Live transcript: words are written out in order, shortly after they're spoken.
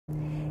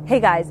Hey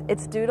guys,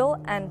 it's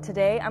Doodle, and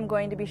today I'm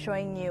going to be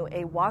showing you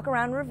a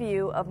walk-around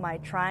review of my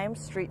Triumph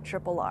Street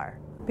Triple R.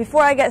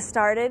 Before I get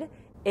started,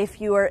 if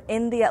you are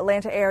in the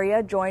Atlanta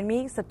area, join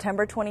me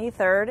September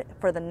 23rd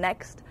for the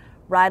next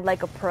Ride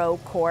Like a Pro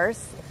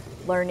course,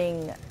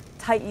 learning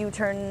tight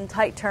U-turn,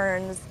 tight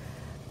turns,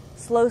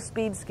 slow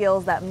speed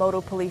skills that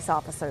moto police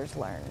officers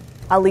learn.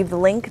 I'll leave the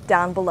link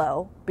down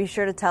below. Be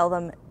sure to tell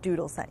them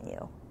Doodle sent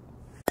you.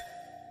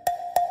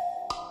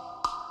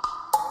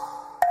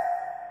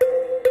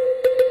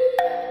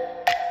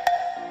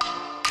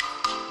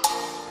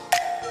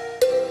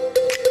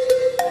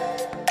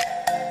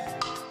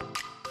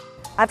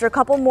 After a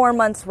couple more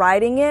months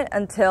riding it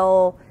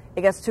until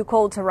it gets too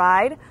cold to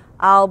ride,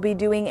 I'll be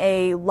doing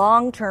a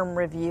long-term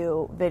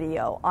review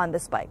video on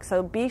this bike.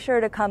 So be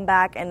sure to come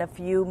back in a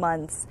few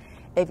months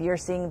if you're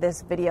seeing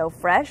this video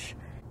fresh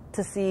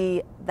to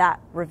see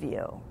that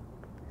review.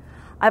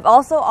 I've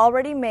also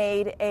already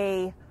made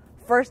a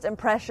first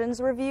impressions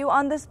review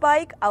on this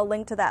bike. I'll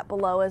link to that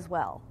below as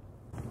well.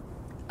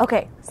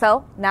 Okay,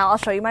 so now I'll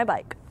show you my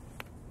bike.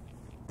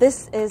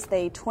 This is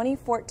the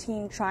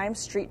 2014 Triumph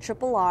Street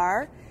Triple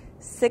R.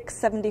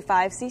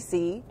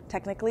 675cc,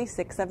 technically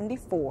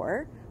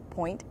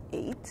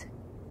 674.8.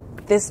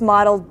 This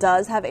model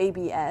does have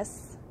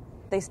ABS.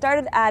 They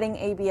started adding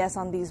ABS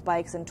on these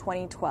bikes in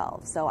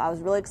 2012, so I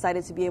was really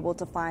excited to be able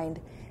to find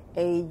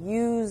a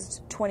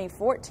used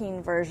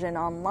 2014 version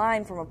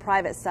online from a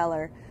private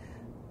seller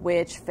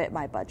which fit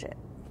my budget.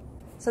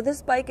 So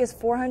this bike is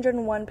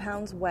 401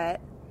 pounds wet,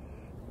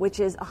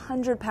 which is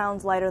 100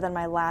 pounds lighter than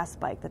my last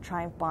bike, the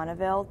Triumph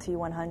Bonneville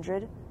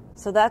T100.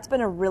 So that's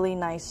been a really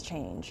nice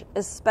change,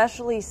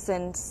 especially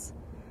since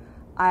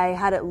I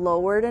had it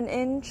lowered an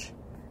inch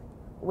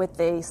with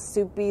a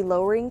soupy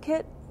lowering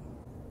kit.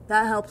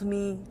 That helped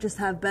me just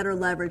have better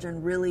leverage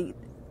and really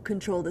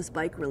control this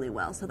bike really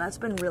well. So that's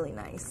been really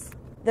nice.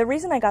 The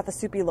reason I got the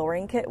soupy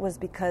lowering kit was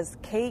because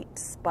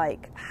Kate's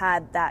bike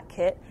had that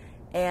kit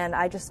and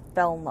I just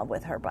fell in love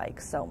with her bike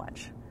so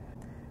much.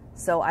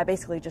 So I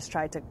basically just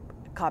tried to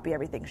copy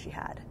everything she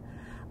had.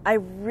 I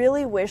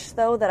really wish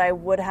though that I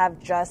would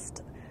have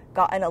just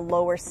gotten a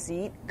lower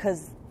seat,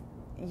 because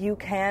you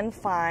can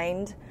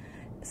find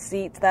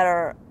seats that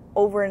are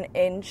over an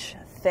inch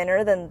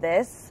thinner than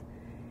this,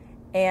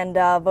 and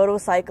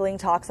VOTOCYCLING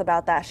talks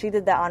about that. She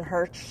did that on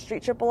her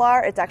Street Triple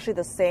R. It's actually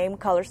the same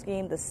color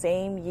scheme, the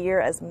same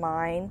year as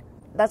mine.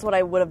 That's what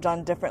I would have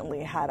done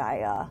differently had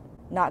I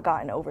not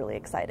gotten overly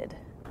excited.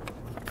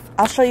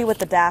 I'll show you what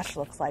the dash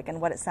looks like and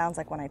what it sounds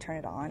like when I turn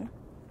it on.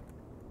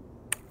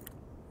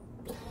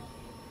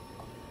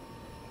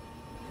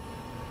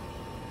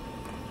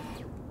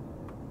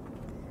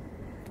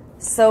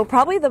 So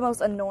probably the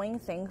most annoying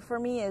thing for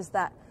me is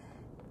that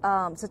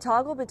to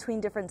toggle between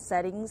different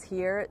settings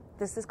here,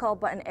 this is called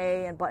button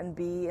A and button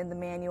B in the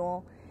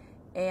manual,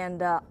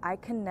 and I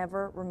can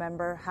never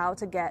remember how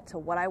to get to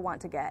what I want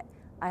to get.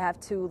 I have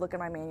to look at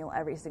my manual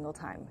every single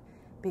time,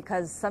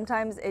 because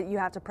sometimes you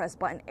have to press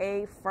button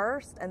A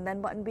first and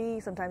then button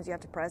B. Sometimes you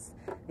have to press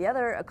the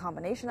other, a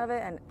combination of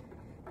it, and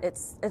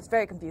it's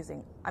very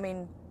confusing. I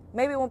mean,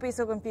 maybe it won't be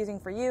so confusing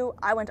for you.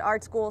 I went to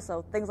art school,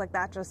 so things like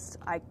that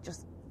I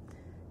just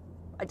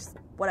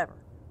whatever.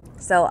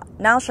 So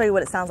now I'll show you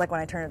what it sounds like when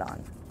I turn it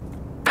on.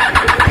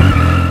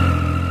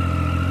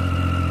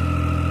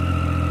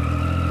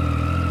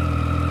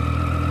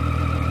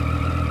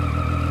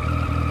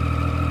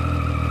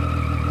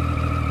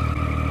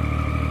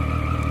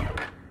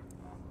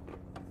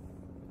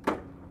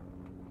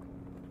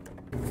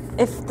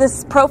 If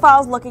this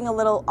profile is looking a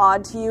little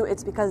odd to you,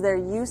 it's because there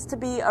used to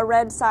be a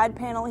red side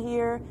panel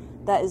here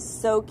that is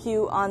so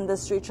cute on the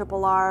Street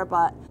Triple R,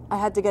 but I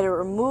had to get it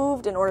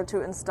removed in order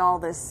to install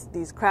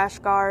these crash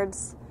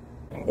guards.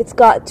 It's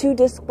got 2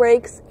 disc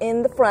brakes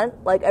in the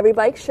front, like every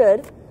bike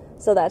should,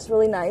 so that's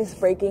really nice.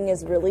 Braking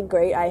is really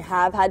great. I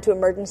have had to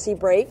emergency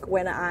brake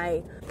when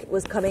I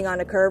was coming on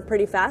a curve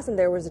pretty fast and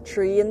there was a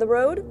tree in the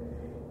road,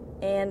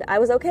 and I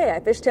was okay. I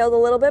fishtailed a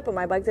little bit, but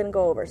my bike didn't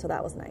go over, so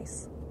that was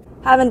nice.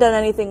 Haven't done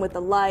anything with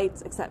the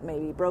lights, except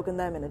maybe broken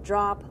them in a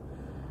drop,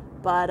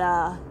 but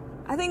I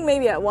think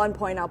maybe at one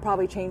point I'll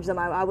probably change them.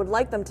 I would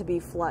like them to be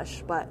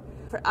flush, but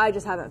I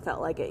just haven't felt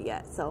like it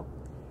yet. So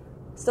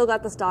still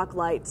got the stock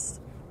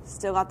lights,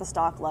 still got the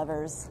stock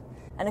levers.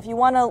 And if you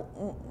want to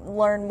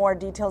learn more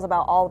details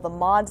about all the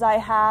mods I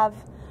have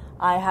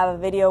a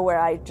video where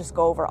I just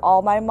go over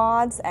all my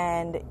mods,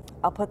 and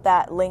I'll put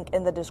that link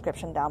in the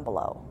description down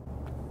below.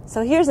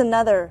 So here's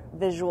another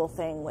visual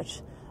thing,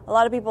 which a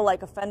lot of people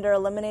like a fender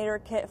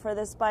eliminator kit for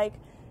this bike.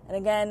 And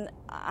again,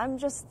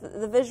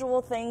 the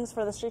visual things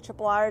for the Street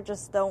Triple R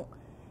just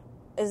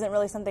isn't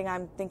really something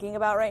I'm thinking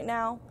about right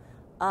now.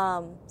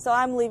 So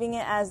I'm leaving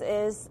it as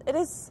is. It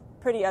is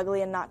pretty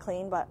ugly and not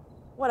clean, but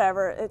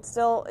whatever. It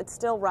still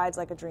rides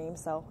like a dream,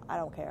 so I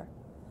don't care.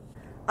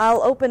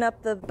 I'll open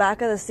up the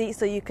back of the seat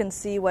so you can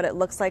see what it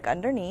looks like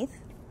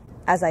underneath.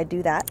 As I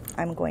do that,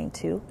 I'm going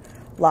to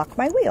lock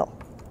my wheel.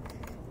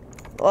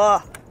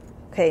 Ugh.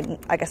 Okay,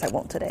 I guess I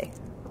won't today.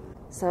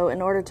 So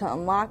in order to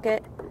unlock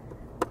it,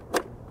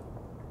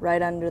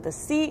 right under the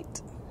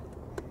seat,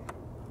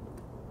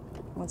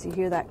 Once you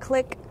hear that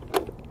click,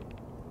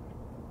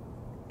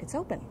 it's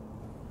open.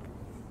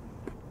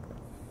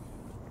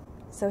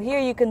 So here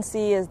you can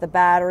see is the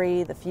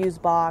battery, the fuse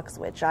box,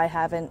 which I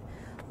haven't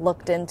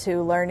looked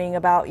into learning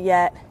about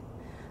yet.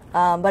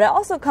 But it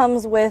also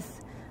comes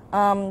with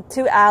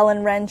 2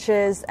 Allen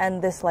wrenches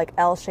and this like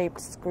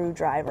L-shaped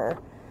screwdriver.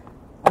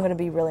 I'm going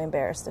to be really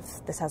embarrassed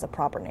if this has a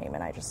proper name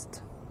and I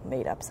just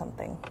made up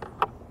something.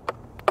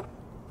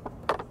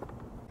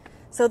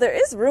 So there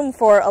is room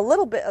for a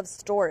little bit of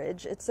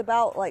storage. It's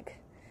about like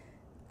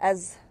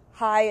as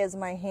high as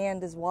my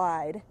hand is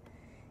wide,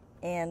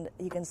 and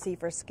you can see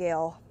for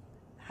scale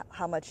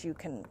how much you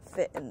can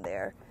fit in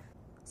there.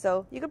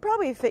 So you could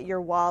probably fit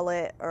your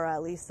wallet or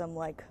at least some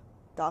like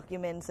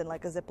documents in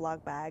like a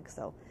Ziploc bag.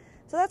 So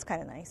that's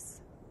kind of nice.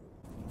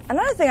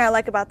 Another thing I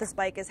like about this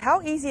bike is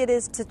how easy it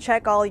is to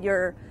check all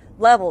your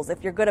levels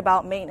if you're good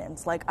about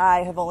maintenance, like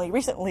I have only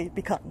recently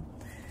become.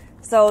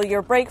 So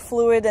your brake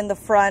fluid in the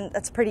front,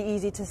 that's pretty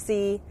easy to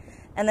see.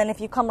 And then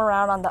if you come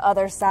around on the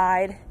other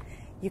side,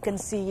 you can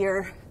see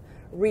your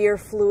rear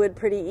fluid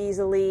pretty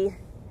easily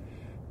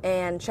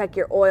and check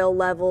your oil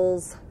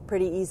levels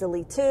pretty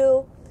easily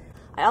too.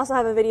 I also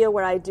have a video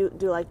where I do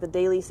like the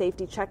daily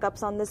safety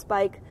checkups on this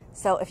bike.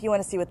 So if you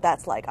want to see what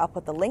that's like, I'll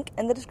put the link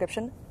in the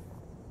description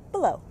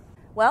below.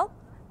 Well,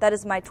 that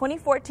is my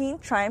 2014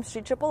 Triumph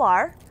Street Triple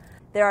R.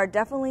 There are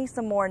definitely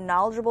some more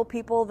knowledgeable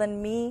people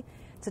than me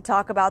to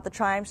talk about the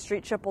Triumph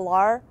Street Triple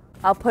R.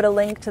 I'll put a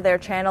link to their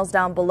channels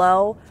down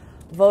below.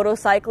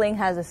 VOTOCYCLING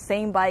has the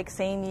same bike,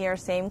 same year,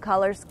 same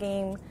color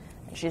scheme.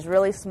 She's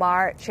really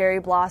smart, cherry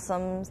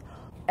blossoms,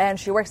 and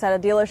she works at a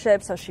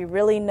dealership, so she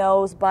really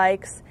knows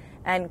bikes.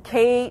 And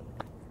Kate,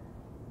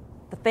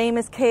 the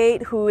famous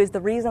Kate, who is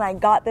the reason I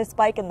got this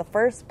bike in the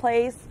first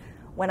place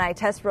when I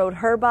test rode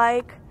her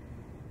bike,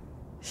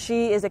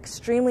 she is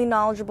extremely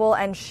knowledgeable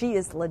and she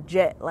is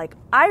legit. Like,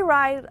 I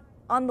ride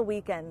on the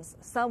weekends,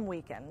 some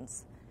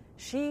weekends.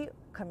 She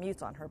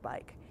commutes on her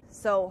bike.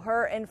 So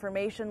her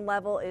information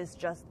level is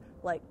just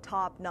like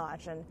top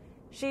notch. And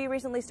she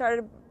recently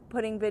started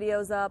putting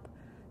videos up,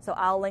 so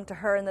I'll link to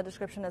her in the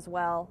description as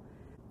well.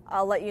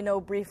 I'll let you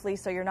know briefly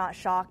so you're not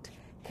shocked.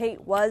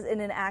 Kate was in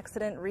an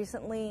accident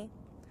recently.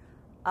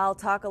 I'll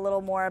talk a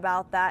little more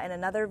about that in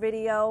another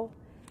video.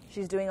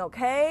 She's doing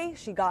okay.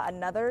 She got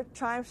another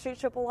Triumph Street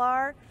Triple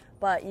R,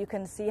 but you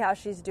can see how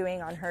she's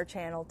doing on her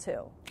channel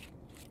too.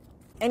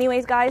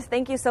 Anyways, guys,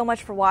 thank you so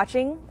much for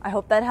watching. I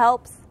hope that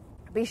helps.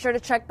 Be sure to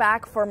check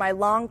back for my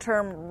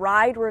long-term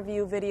ride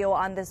review video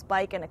on this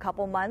bike in a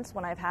couple months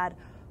when I've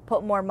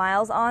put more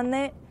miles on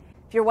it.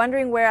 If you're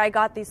wondering where I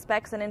got these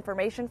specs and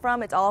information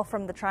from, it's all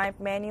from the Triumph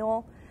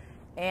manual.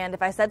 And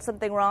if I said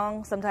something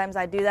wrong, sometimes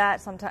I do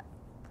that.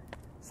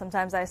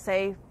 Sometimes I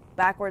say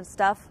backwards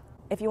stuff.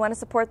 If you want to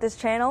support this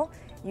channel,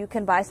 you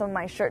can buy some of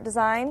my shirt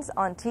designs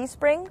on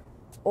Teespring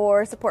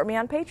or support me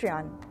on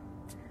Patreon.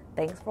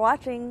 Thanks for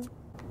watching.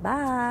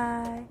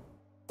 Bye.